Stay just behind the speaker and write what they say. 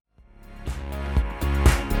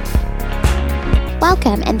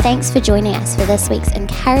Welcome and thanks for joining us for this week's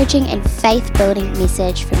encouraging and faith-building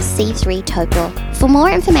message from C3 Taupo. For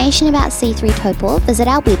more information about C3 Taupo, visit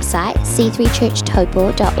our website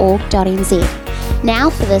c3churchtaupo.org.nz.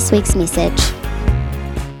 Now for this week's message.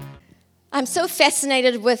 I'm so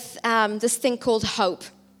fascinated with this thing called hope.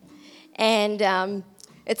 And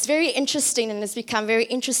it's very interesting, and it's become very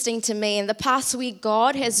interesting to me. In the past week,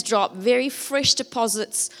 God has dropped very fresh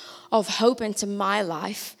deposits of hope into my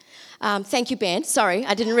life. Thank you, Ben. Sorry,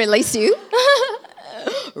 I didn't release you.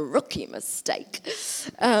 Rookie mistake.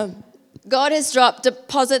 God has dropped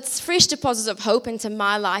fresh deposits of hope into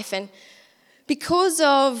my life. And because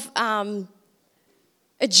of a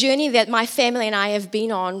journey that my family and I have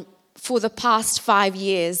been on for the past 5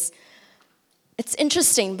 years, it's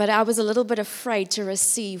interesting, but I was a little bit afraid to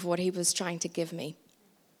receive what He was trying to give me.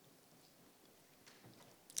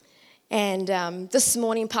 And this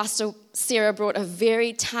morning, Pastor Sarah brought a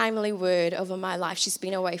very timely word over my life. She's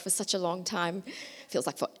been away for such a long time, feels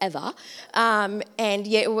like forever. And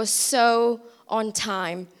yet it was so on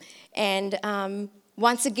time. And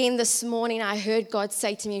once again this morning, I heard God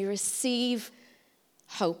say to me, receive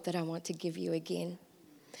hope that I want to give you again.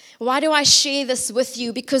 Why do I share this with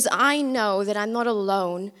you? Because I know that I'm not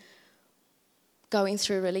alone going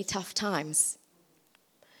through really tough times.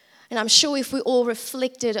 And I'm sure if we all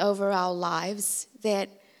reflected over our lives, that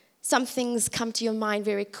some things come to your mind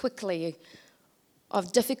very quickly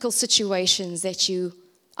of difficult situations that you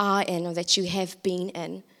are in or that you have been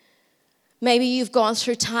in. Maybe you've gone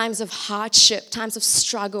through times of hardship, times of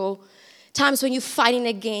struggle, times when you're fighting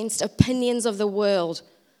against opinions of the world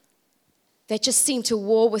that just seem to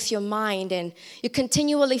war with your mind, and you're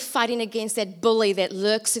continually fighting against that bully that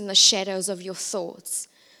lurks in the shadows of your thoughts.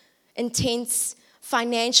 Intense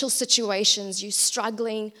financial situations, you're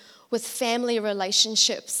struggling with family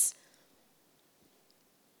relationships.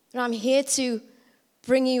 And I'm here to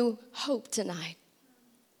bring you hope tonight.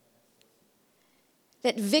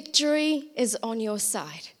 That victory is on your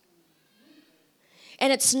side.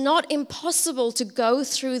 And it's not impossible to go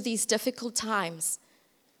through these difficult times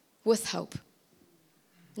with hope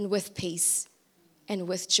and with peace and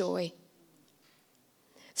with joy.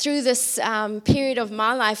 Through this period of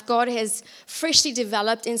my life, God has freshly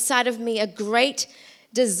developed inside of me a great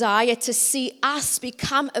desire to see us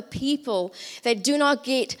become a people that do not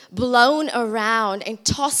get blown around and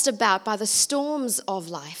tossed about by the storms of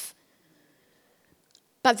life,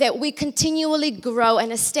 but that we continually grow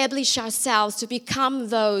and establish ourselves to become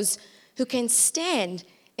those who can stand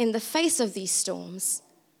in the face of these storms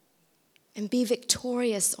and be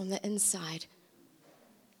victorious on the inside.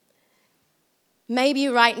 Maybe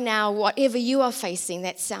right now, whatever you are facing,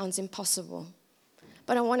 that sounds impossible.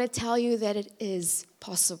 But I want to tell you that it is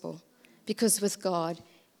possible, because with God,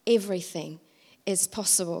 everything is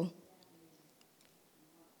possible.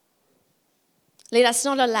 Let us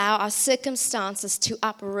not allow our circumstances to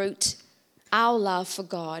uproot our love for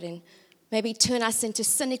God and maybe turn us into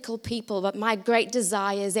cynical people. But my great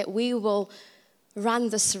desire is that we will run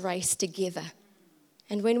this race together.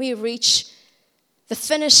 And when we reach the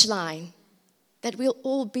finish line, that we'll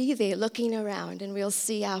all be there looking around and we'll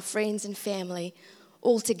see our friends and family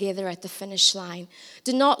all together at the finish line.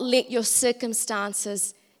 Do not let your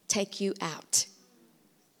circumstances take you out.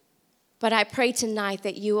 But I pray tonight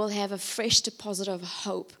that you will have a fresh deposit of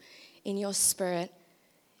hope in your spirit.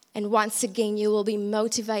 And once again, you will be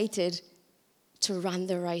motivated to run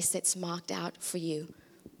the race that's marked out for you.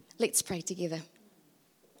 Let's pray together.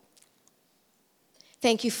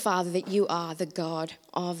 Thank you, Father, that you are the God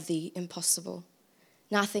of the impossible.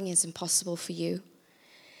 Nothing is impossible for you.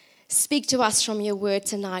 Speak to us from your word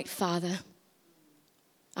tonight, Father.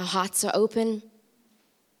 Our hearts are open.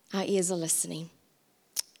 Our ears are listening.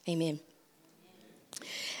 Amen.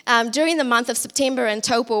 During the month of September in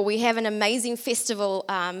Taupo, we have an amazing festival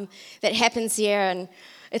that happens here, and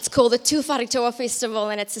it's called the Tūwharetoa Festival,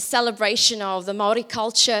 and it's a celebration of the Māori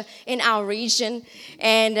culture in our region.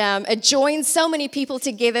 And it joins so many people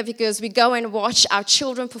together because we go and watch our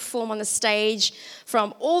children perform on the stage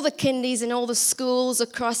from all the kindies and all the schools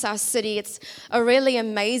across our city. It's a really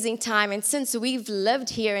amazing time. And since we've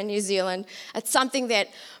lived here in New Zealand, it's something that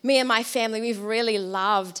me and my family, we've really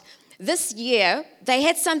loved. This year, they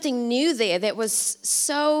had something new there that was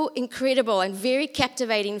so incredible and very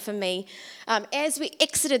captivating for me. As we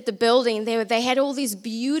exited the building, they had all these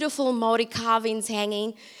beautiful Māori carvings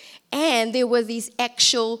hanging, and there were these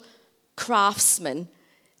actual craftsmen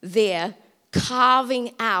there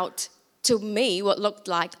carving out, to me, what looked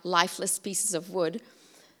like lifeless pieces of wood.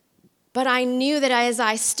 But I knew that as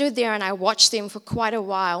I stood there and I watched them for quite a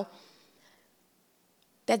while,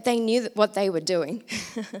 that they knew what they were doing.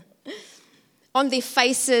 On their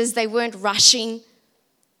faces, they weren't rushing.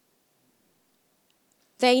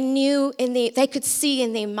 They knew they could see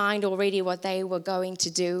in their mind already what they were going to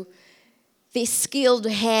do. Their skilled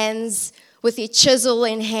hands with their chisel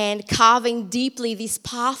in hand, carving deeply these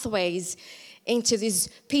pathways into these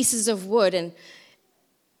pieces of wood and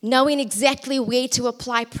knowing exactly where to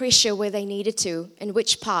apply pressure where they needed to and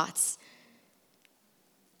which parts.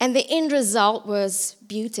 And the end result was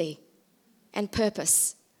beauty and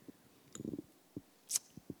purpose.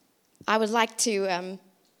 I would like to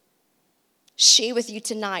share with you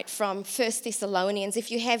tonight from 1 Thessalonians.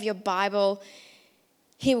 If you have your Bible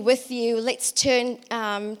here with you, let's turn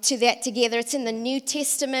to that together. It's in the New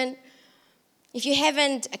Testament. If you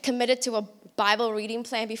haven't committed to a Bible reading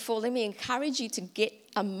plan before, let me encourage you to get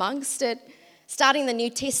amongst it. Starting the New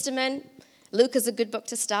Testament, Luke is a good book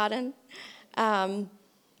to start in. But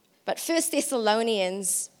 1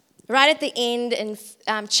 Thessalonians, right at the end in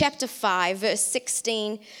chapter 5, verse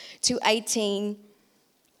 16 to 18,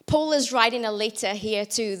 Paul is writing a letter here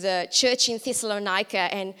to the church in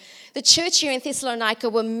Thessalonica, and the church here in Thessalonica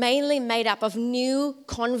were mainly made up of new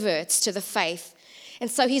converts to the faith.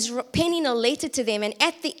 And so he's penning a letter to them, and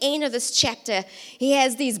at the end of this chapter, he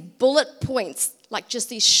has these bullet points, like just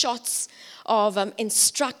these shots of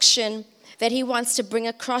instruction that he wants to bring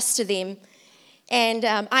across to them. And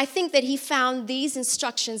I think that he found these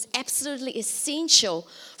instructions absolutely essential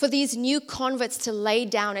for these new converts to lay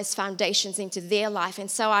down as foundations into their life.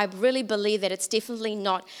 And so I really believe that it's definitely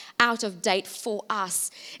not out of date for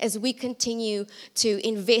us as we continue to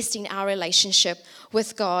invest in our relationship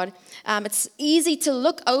with God. It's easy to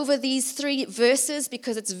look over these 3 verses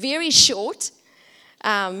because it's very short.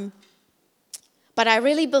 But I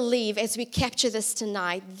really believe as we capture this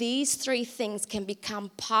tonight, these 3 things can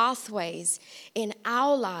become pathways in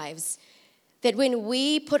our lives that when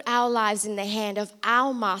we put our lives in the hand of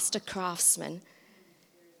our master craftsman,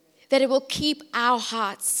 that it will keep our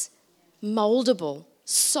hearts moldable,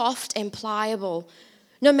 soft and pliable,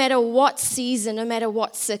 no matter what season, no matter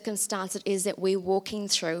what circumstance it is that we're walking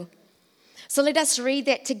through. So let us read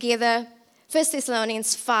that together. 1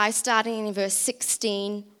 Thessalonians 5, starting in verse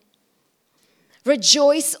 16.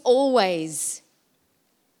 Rejoice always.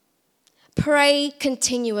 Pray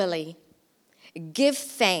continually. Give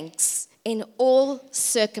thanks in all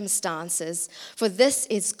circumstances, for this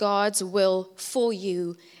is God's will for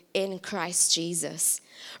you in Christ Jesus.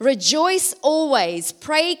 Rejoice always.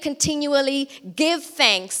 Pray continually. Give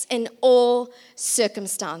thanks in all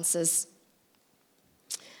circumstances.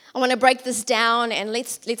 I want to break this down and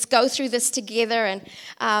let's go through this together.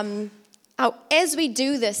 And as we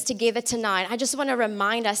do this together tonight, I just want to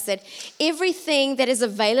remind us that everything that is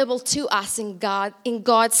available to us in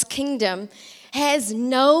God's kingdom has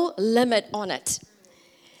no limit on it.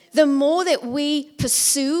 The more that we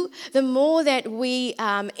pursue, the more that we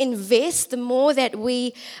invest, the more that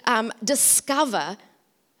we discover,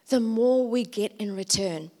 the more we get in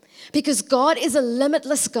return. Because God is a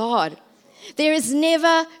limitless God. There is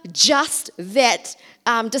never just that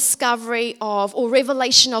discovery of or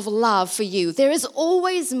revelation of love for you. There is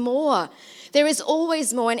always more. There is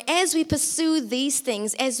always more. And as we pursue these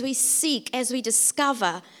things, as we seek, as we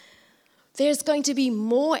discover, there's going to be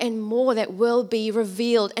more and more that will be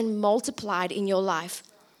revealed and multiplied in your life.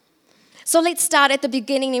 So let's start at the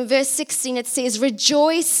beginning. In verse 16, it says,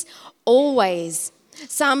 rejoice always.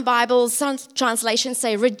 Some Bibles, some translations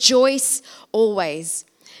say, rejoice always.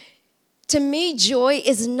 To me, joy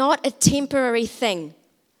is not a temporary thing,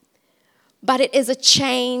 but it is a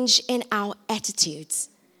change in our attitudes.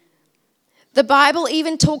 The Bible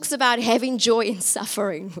even talks about having joy in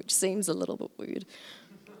suffering, which seems a little bit weird.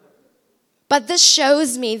 But this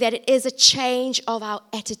shows me that it is a change of our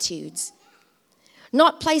attitudes.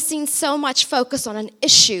 Not placing so much focus on an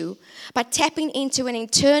issue, but tapping into an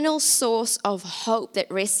internal source of hope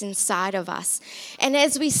that rests inside of us. And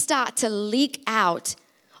as we start to leak out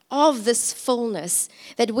of this fullness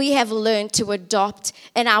that we have learned to adopt,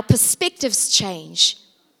 and our perspectives change,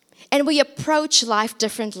 and we approach life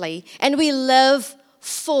differently, and we live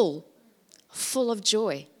full of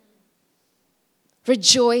joy.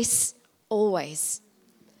 Rejoice always.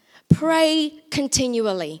 Pray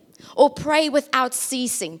continually, or pray without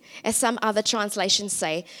ceasing, as some other translations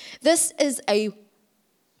say. This is a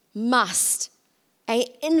must, an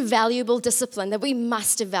invaluable discipline that we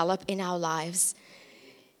must develop in our lives.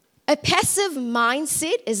 A passive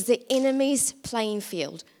mindset is the enemy's playing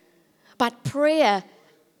field, but prayer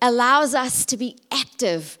allows us to be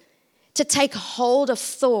active, to take hold of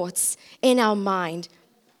thoughts in our mind,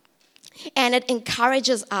 and it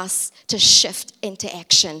encourages us to shift into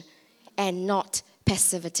action and not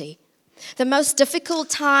passivity. The most difficult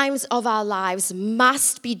times of our lives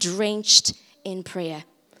must be drenched in prayer.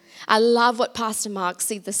 I love what Pastor Mark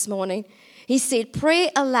said this morning. He said, prayer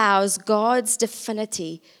allows God's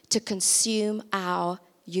divinity to consume our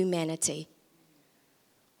humanity.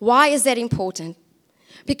 Why is that important?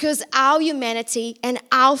 Because our humanity and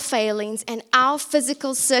our failings and our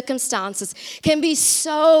physical circumstances can be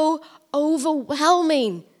so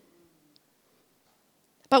overwhelming.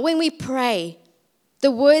 But when we pray,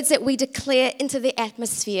 the words that we declare into the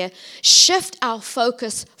atmosphere shift our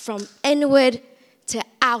focus from inward to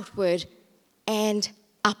outward and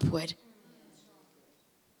upward.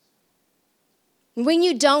 When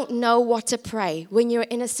you don't know what to pray, when you're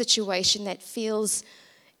in a situation that feels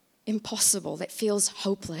impossible, that feels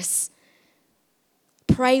hopeless,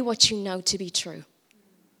 pray what you know to be true.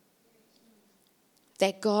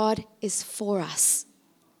 That God is for us.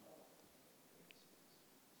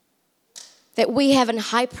 That we have a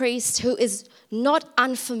high priest who is not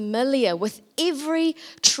unfamiliar with every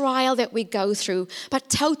trial that we go through, but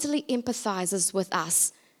totally empathizes with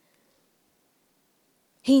us.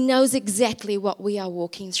 He knows exactly what we are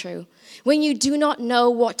walking through. When you do not know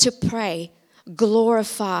what to pray,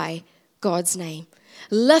 glorify God's name.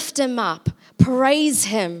 Lift Him up, praise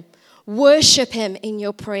Him, worship Him in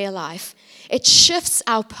your prayer life. It shifts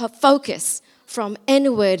our focus from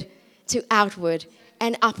inward to outward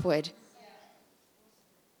and upward.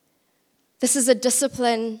 This is a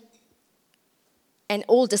discipline, and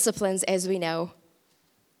all disciplines, as we know,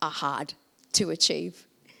 are hard to achieve.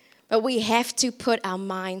 But we have to put our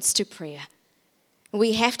minds to prayer.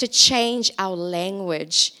 We have to change our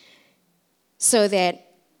language so that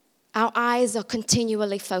our eyes are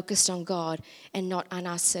continually focused on God and not on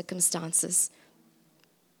our circumstances.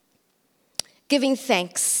 Giving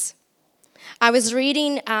thanks. I was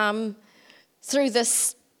reading through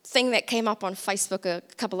this thing that came up on Facebook a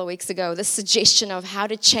couple of weeks ago, this suggestion of how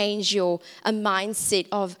to change a mindset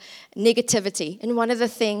of negativity. And one of the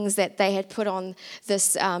things that they had put on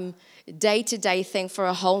this day-to-day thing for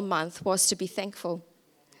a whole month was to be thankful.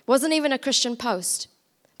 It wasn't even a Christian post,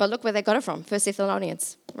 but look where they got it from, 1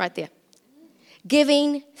 Thessalonians, right there.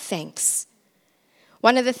 Giving thanks.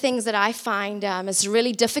 One of the things that I find is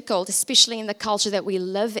really difficult, especially in the culture that we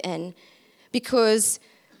live in, because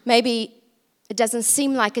maybe it doesn't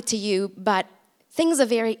seem like it to you, but things are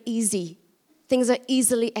very easy. Things are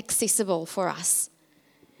easily accessible for us.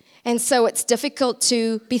 And so it's difficult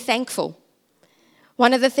to be thankful.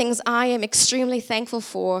 One of the things I am extremely thankful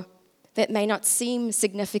for that may not seem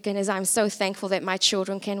significant is I'm so thankful that my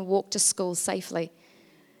children can walk to school safely.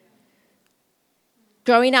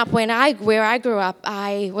 Growing up, where I grew up,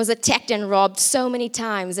 I was attacked and robbed so many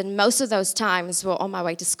times, and most of those times were on my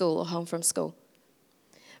way to school or home from school.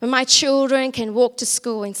 When my children can walk to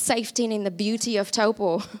school in safety and in the beauty of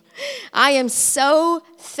Taupo, I am so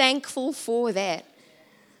thankful for that.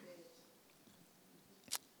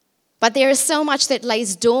 But there is so much that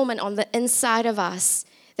lays dormant on the inside of us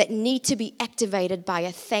that need to be activated by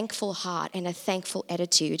a thankful heart and a thankful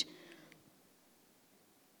attitude.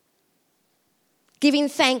 Giving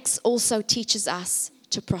thanks also teaches us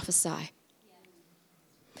to prophesy.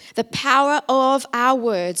 The power of our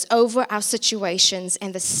words over our situations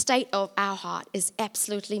and the state of our heart is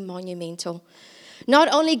absolutely monumental. Not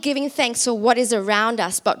only giving thanks for what is around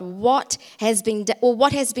us, but what has been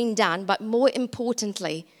done, but more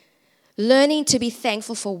importantly, learning to be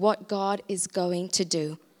thankful for what God is going to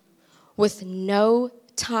do with no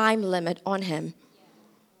time limit on Him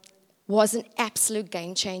was an absolute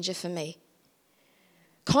game changer for me.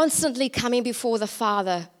 Constantly coming before the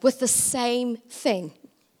Father with the same thing.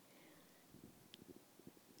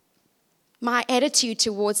 My attitude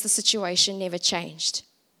towards the situation never changed.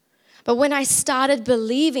 But when I started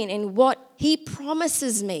believing in what He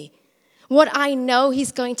promises me, what I know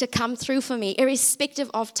He's going to come through for me, irrespective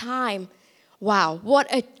of time, wow,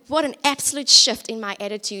 what an absolute shift in my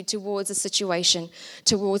attitude towards the situation,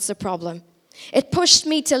 towards the problem. It pushed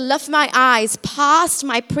me to lift my eyes past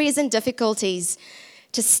my present difficulties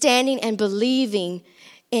to standing and believing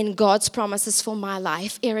in God's promises for my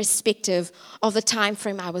life, irrespective of the time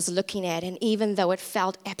frame I was looking at, and even though it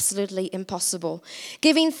felt absolutely impossible.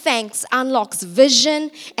 Giving thanks unlocks vision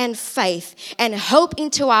and faith and hope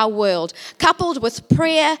into our world, coupled with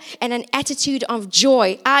prayer and an attitude of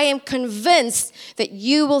joy. I am convinced that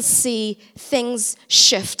you will see things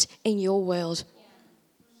shift in your world.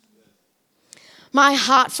 My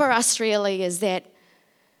heart for us really is that,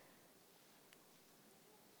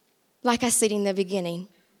 like I said in the beginning,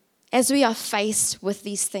 as we are faced with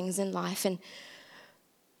these things in life, and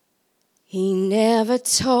He never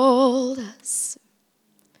told us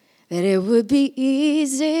that it would be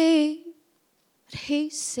easy. He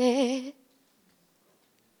said.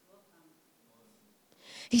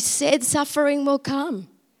 He said suffering will come.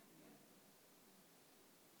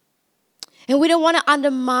 And we don't want to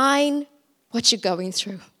undermine what you're going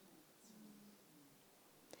through.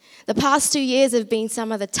 The past 2 years have been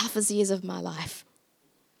some of the toughest years of my life.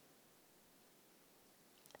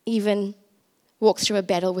 Even walked through a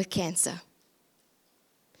battle with cancer.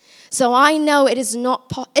 So I know it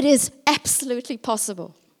is absolutely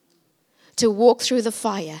possible to walk through the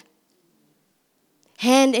fire,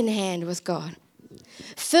 hand in hand with God,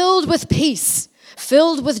 filled with peace,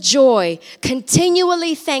 filled with joy,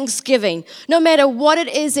 continually thanksgiving, no matter what it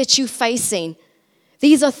is that you're facing.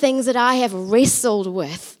 These are things that I have wrestled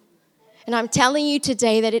with. And I'm telling you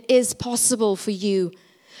today that it is possible for you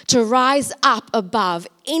to rise up above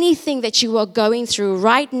anything that you are going through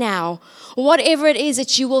right now, whatever it is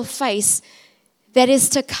that you will face that is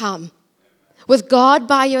to come, with God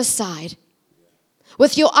by your side,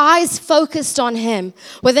 with your eyes focused on Him,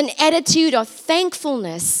 with an attitude of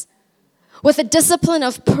thankfulness, with a discipline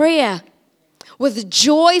of prayer, with a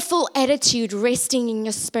joyful attitude resting in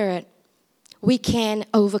your spirit. We can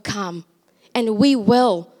overcome, and we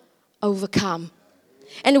will overcome.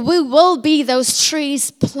 And we will be those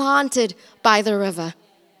trees planted by the river,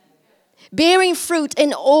 bearing fruit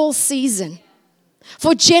in all season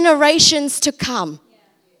for generations to come.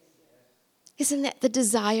 Isn't that the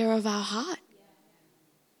desire of our heart?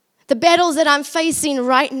 The battles that I'm facing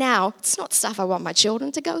right now, it's not stuff I want my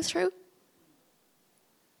children to go through.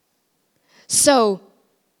 So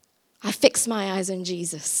I fix my eyes on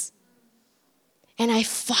Jesus and I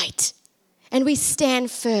fight and we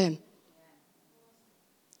stand firm,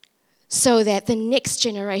 so that the next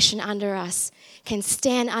generation under us can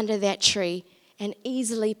stand under that tree and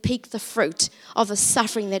easily pick the fruit of the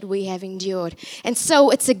suffering that we have endured. And so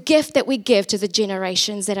it's a gift that we give to the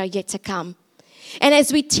generations that are yet to come. And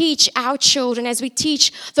as we teach our children, as we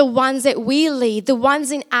teach the ones that we lead, the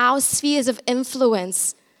ones in our spheres of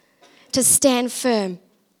influence, to stand firm,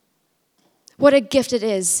 what a gift it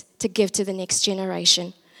is to give to the next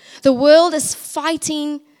generation. The world is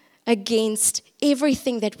fighting against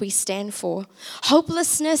everything that we stand for.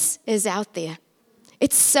 Hopelessness is out there.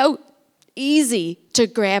 It's so easy to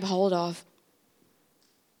grab hold of.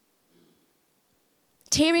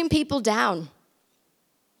 Tearing people down.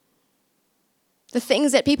 The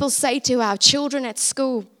things that people say to our children at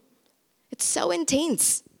school, it's so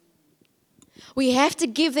intense. We have to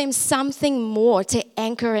give them something more to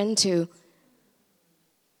anchor into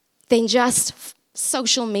than just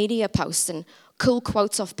social media posts and cool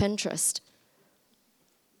quotes off Pinterest.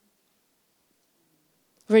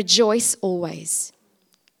 Rejoice always.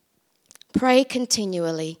 Pray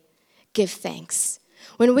continually. Give thanks.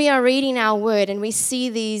 When we are reading our word and we see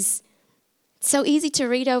these, it's so easy to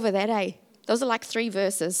read over that, eh? Those are like 3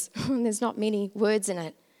 verses. There's not many words in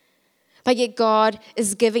it. But yet God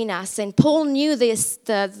is giving us, and Paul knew this,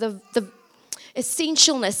 the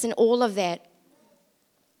essentialness in all of that.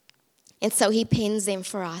 And so he pens them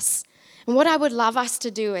for us. And what I would love us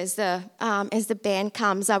to do as the band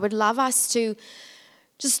comes, I would love us to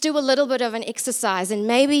just do a little bit of an exercise. And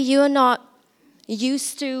maybe you're not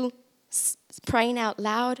used to praying out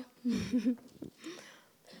loud.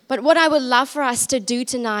 But what I would love for us to do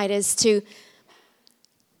tonight is to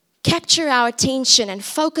capture our attention and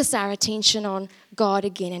focus our attention on God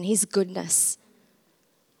again and His goodness.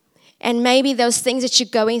 And maybe those things that you're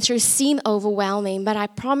going through seem overwhelming, but I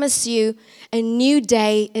promise you a new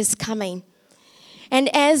day is coming.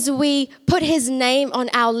 And as we put His name on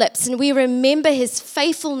our lips and we remember His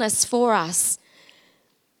faithfulness for us,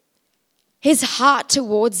 His heart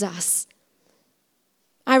towards us,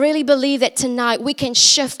 I really believe that tonight we can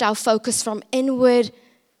shift our focus from inward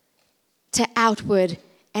to outward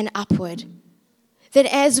and upward. That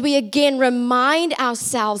as we again remind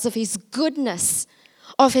ourselves of His goodness,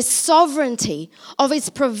 of His sovereignty, of His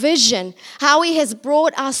provision, how He has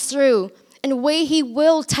brought us through and where He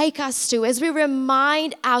will take us to, as we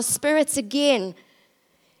remind our spirits again,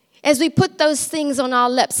 as we put those things on our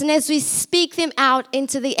lips and as we speak them out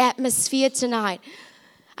into the atmosphere tonight,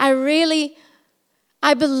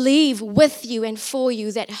 I believe with you and for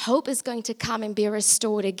you that hope is going to come and be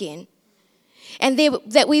restored again. And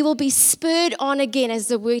that we will be spurred on again, as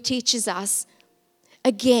the word teaches us,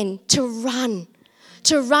 again to run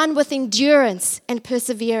with endurance and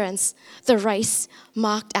perseverance the race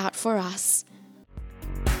marked out for us.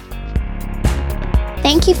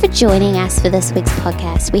 Thank you for joining us for this week's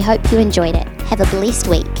podcast. We hope you enjoyed it. Have a blessed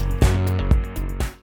week.